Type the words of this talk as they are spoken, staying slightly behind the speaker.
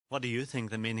What do you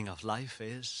think the meaning of life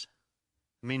is?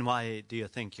 I mean, why do you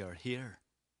think you're here?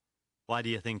 Why do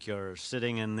you think you're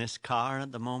sitting in this car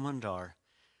at the moment? Or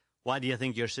why do you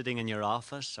think you're sitting in your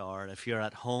office? Or if you're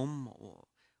at home,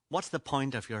 what's the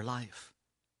point of your life?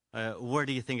 Where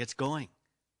do you think it's going?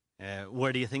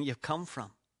 Where do you think you've come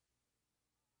from?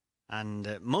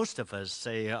 And most of us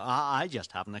say, I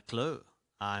just haven't a clue.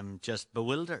 I'm just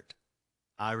bewildered.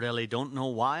 I really don't know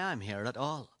why I'm here at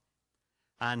all.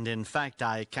 And in fact,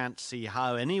 I can't see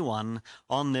how anyone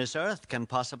on this earth can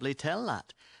possibly tell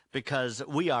that, because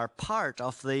we are part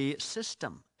of the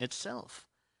system itself.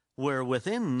 We're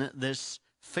within this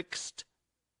fixed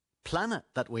planet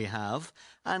that we have,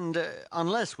 and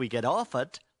unless we get off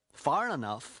it far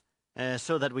enough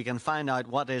so that we can find out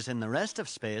what is in the rest of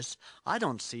space, I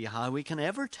don't see how we can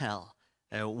ever tell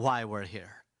why we're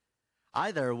here.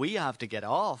 Either we have to get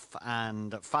off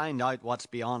and find out what's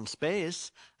beyond space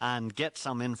and get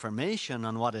some information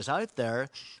on what is out there,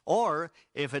 or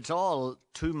if it's all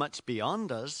too much beyond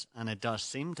us, and it does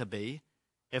seem to be,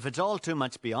 if it's all too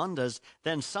much beyond us,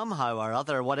 then somehow or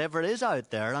other, whatever is out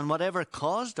there and whatever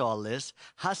caused all this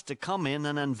has to come in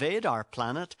and invade our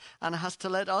planet and has to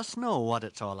let us know what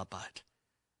it's all about.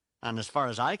 And as far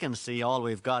as I can see, all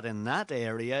we've got in that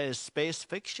area is space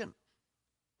fiction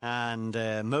and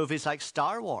movies like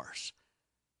Star Wars.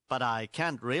 But I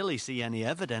can't really see any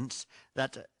evidence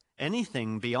that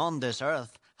anything beyond this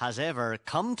earth has ever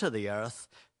come to the earth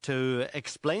to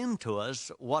explain to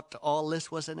us what all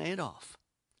this was in aid of.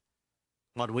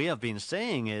 What we have been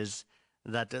saying is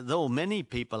that though many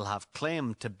people have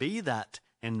claimed to be that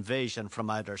invasion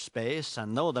from outer space,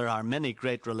 and though there are many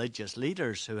great religious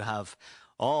leaders who have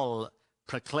all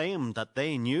proclaimed that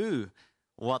they knew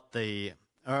what the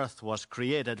earth was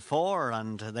created for,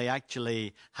 and they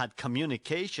actually had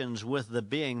communications with the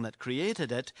being that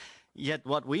created it, yet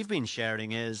what we've been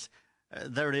sharing is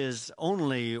there is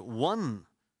only one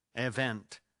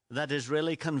event that is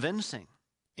really convincing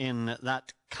in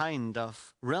that kind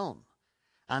of realm,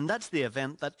 and that's the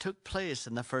event that took place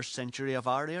in the first century of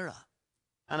our era.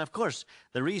 And of course,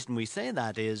 the reason we say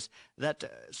that is that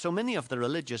so many of the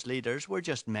religious leaders were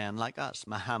just men like us.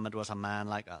 Muhammad was a man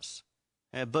like us.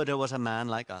 Buddha was a man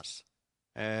like us.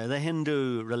 The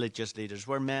Hindu religious leaders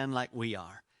were men like we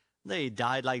are. They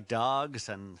died like dogs,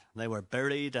 and they were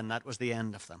buried, and that was the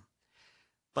end of them.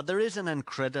 But there is an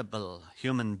incredible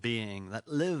human being that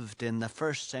lived in the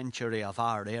first century of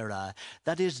our era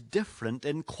that is different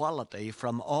in quality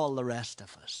from all the rest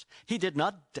of us. He did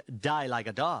not die like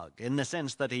a dog, in the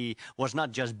sense that he was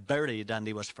not just buried and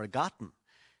he was forgotten.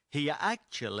 He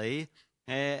actually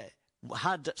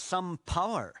had some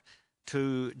power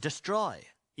to destroy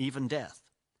even death.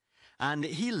 And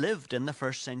he lived in the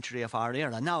first century of our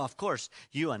era. Now, of course,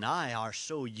 you and I are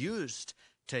so used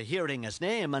to hearing his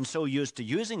name and so used to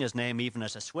using his name even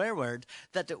as a swear word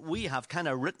that we have kind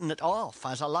of written it off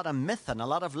as a lot of myth and a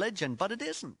lot of legend, but it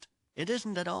isn't. It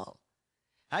isn't at all.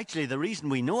 Actually, the reason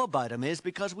we know about him is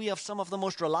because we have some of the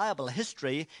most reliable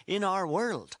history in our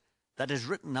world that is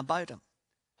written about him.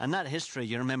 And that history,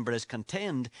 you remember, is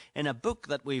contained in a book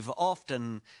that we've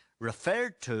often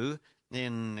referred to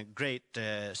in great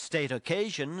state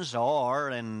occasions, or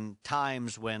in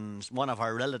times when one of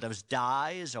our relatives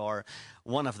dies or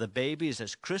one of the babies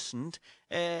is christened.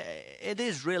 It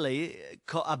is really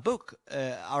a book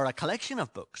or a collection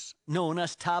of books known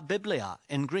as ta biblia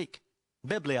in Greek.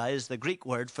 Biblia is the Greek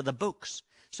word for the books,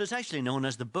 so it's actually known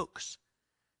as the books.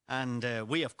 And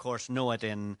we, of course, know it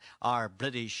in our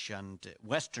British and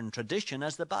Western tradition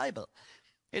as the Bible.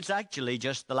 It's actually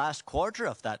just the last quarter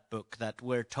of that book that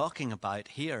we're talking about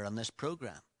here on this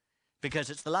program, because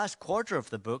it's the last quarter of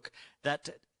the book that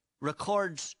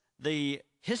records the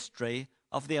history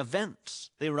of the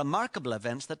events, the remarkable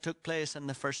events that took place in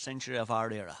the first century of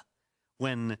our era,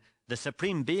 when the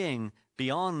supreme being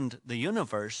beyond the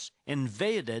universe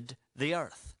invaded the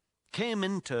earth, came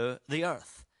into the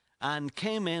earth, and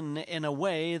came in a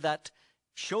way that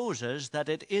shows us that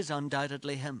it is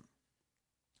undoubtedly him.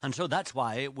 And so that's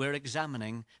why we're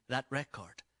examining that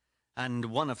record. And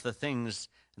one of the things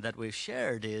that we've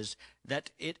shared is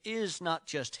that it is not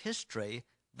just history,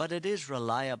 but it is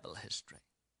reliable history.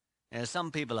 Some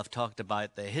people have talked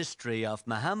about the history of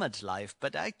Muhammad's life,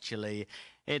 but actually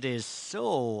it is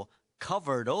so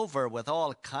covered over with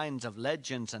all kinds of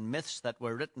legends and myths that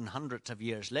were written hundreds of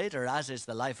years later, as is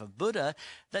the life of Buddha,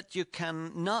 that you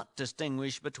cannot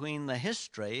distinguish between the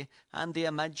history and the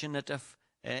imaginative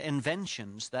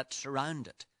inventions that surround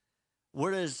it.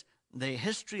 Whereas the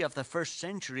history of the first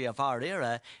century of our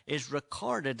era is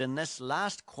recorded in this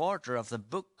last quarter of the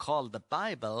book called the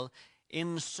Bible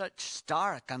in such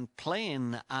stark and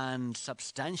plain and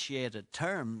substantiated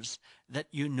terms that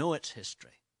you know its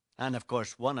history. And of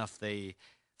course, one of the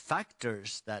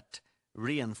factors that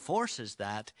reinforces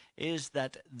that is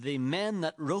that the men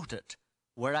that wrote it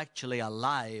were actually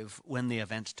alive when the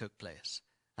events took place.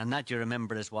 And that, you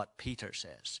remember, is what Peter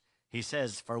says. He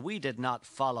says, "For we did not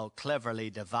follow cleverly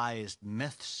devised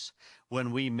myths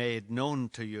when we made known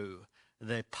to you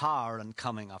the power and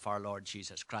coming of our Lord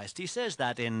Jesus Christ." He says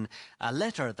that in a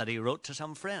letter that he wrote to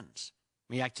some friends.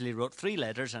 He actually wrote 3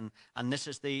 letters, and this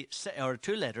is or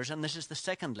 2 letters, and this is the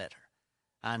second letter.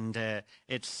 And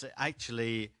it's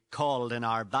actually called in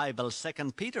our Bible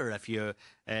 2 Peter, if you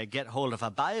get hold of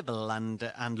a Bible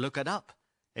and look it up.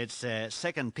 It's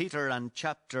 2 Peter and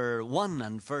chapter 1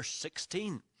 and verse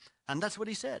 16. And that's what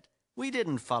he said. We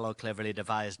didn't follow cleverly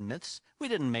devised myths. We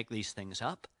didn't make these things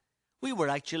up. We were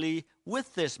actually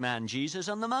with this man Jesus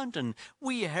on the mountain.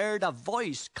 We heard a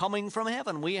voice coming from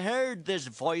heaven. We heard this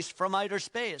voice from outer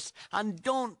space. And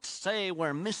don't say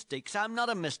we're mystics. I'm not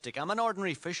a mystic. I'm an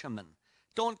ordinary fisherman.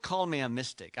 Don't call me a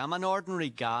mystic. I'm an ordinary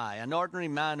guy, an ordinary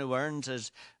man who earns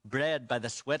his bread by the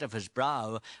sweat of his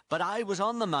brow. But I was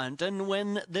on the mountain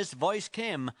when this voice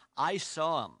came. I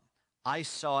saw him. I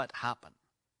saw it happen.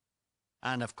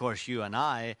 And of course, you and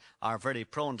I are very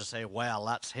prone to say, well,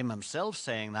 that's him himself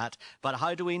saying that. But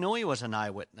how do we know he was an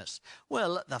eyewitness?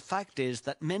 Well, the fact is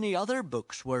that many other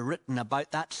books were written about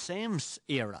that same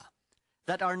era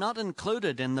that are not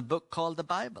included in the book called the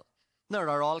Bible. There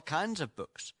are all kinds of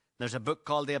books. There's a book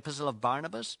called the Epistle of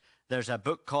Barnabas. There's a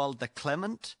book called the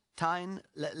Clementine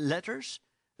Letters.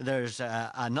 There's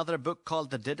another book called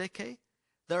the Didache.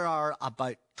 There are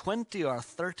about 20 or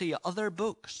 30 other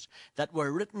books that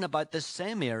were written about this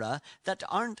same era that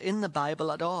aren't in the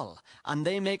Bible at all. And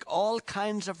they make all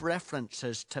kinds of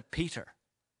references to Peter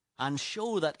and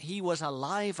show that he was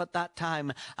alive at that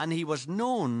time and he was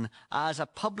known as a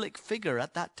public figure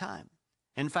at that time.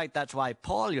 In fact, that's why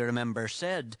Paul, you remember,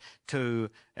 said to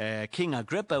King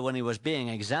Agrippa when he was being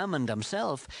examined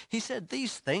himself, he said,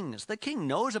 "These things, the king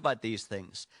knows about these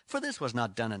things, for this was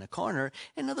not done in a corner."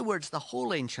 In other words, the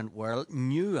whole ancient world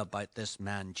knew about this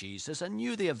man Jesus and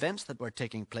knew the events that were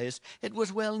taking place. It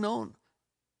was well known.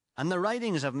 And the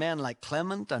writings of men like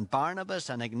Clement and Barnabas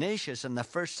and Ignatius in the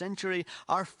first century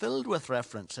are filled with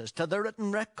references to the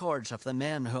written records of the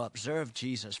men who observed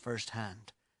Jesus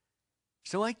firsthand.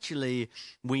 So actually,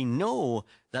 we know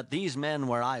that these men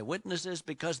were eyewitnesses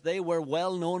because they were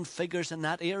well-known figures in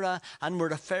that era and were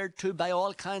referred to by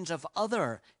all kinds of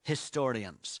other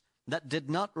historians that did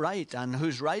not write and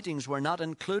whose writings were not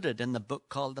included in the book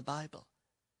called the Bible.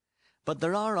 But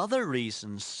there are other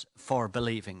reasons for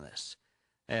believing this.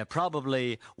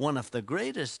 Probably one of the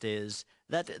greatest is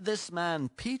that this man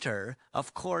Peter,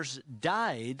 of course,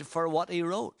 died for what he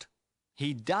wrote.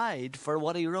 He died for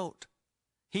what he wrote.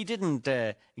 He didn't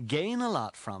gain a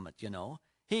lot from it, you know.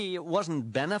 He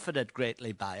wasn't benefited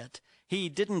greatly by it. He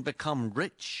didn't become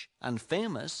rich and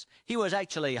famous. He was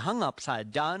actually hung upside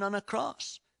down on a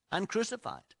cross and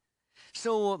crucified.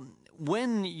 So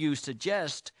when you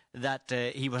suggest that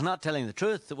he was not telling the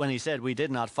truth when he said we did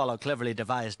not follow cleverly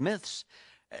devised myths,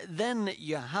 then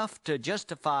you have to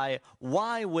justify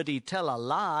why would he tell a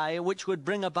lie which would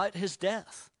bring about his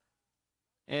death.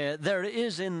 There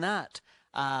is in that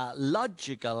a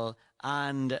logical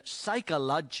and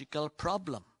psychological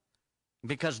problem,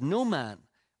 because no man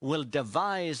will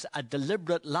devise a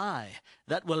deliberate lie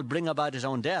that will bring about his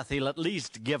own death. He'll at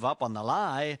least give up on the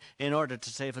lie in order to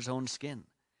save his own skin.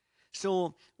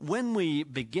 So when we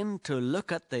begin to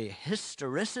look at the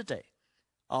historicity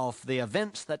of the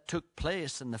events that took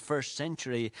place in the first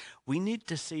century, we need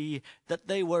to see that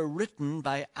they were written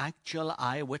by actual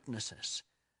eyewitnesses.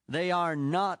 They are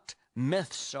not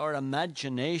myths or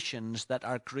imaginations that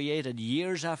are created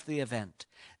years after the event.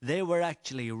 They were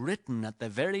actually written at the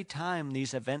very time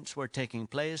these events were taking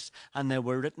place, and they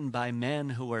were written by men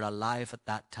who were alive at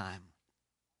that time.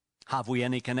 Have we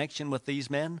any connection with these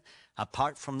men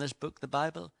apart from this book, the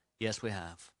Bible? Yes, we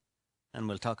have. And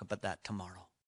we'll talk about that tomorrow.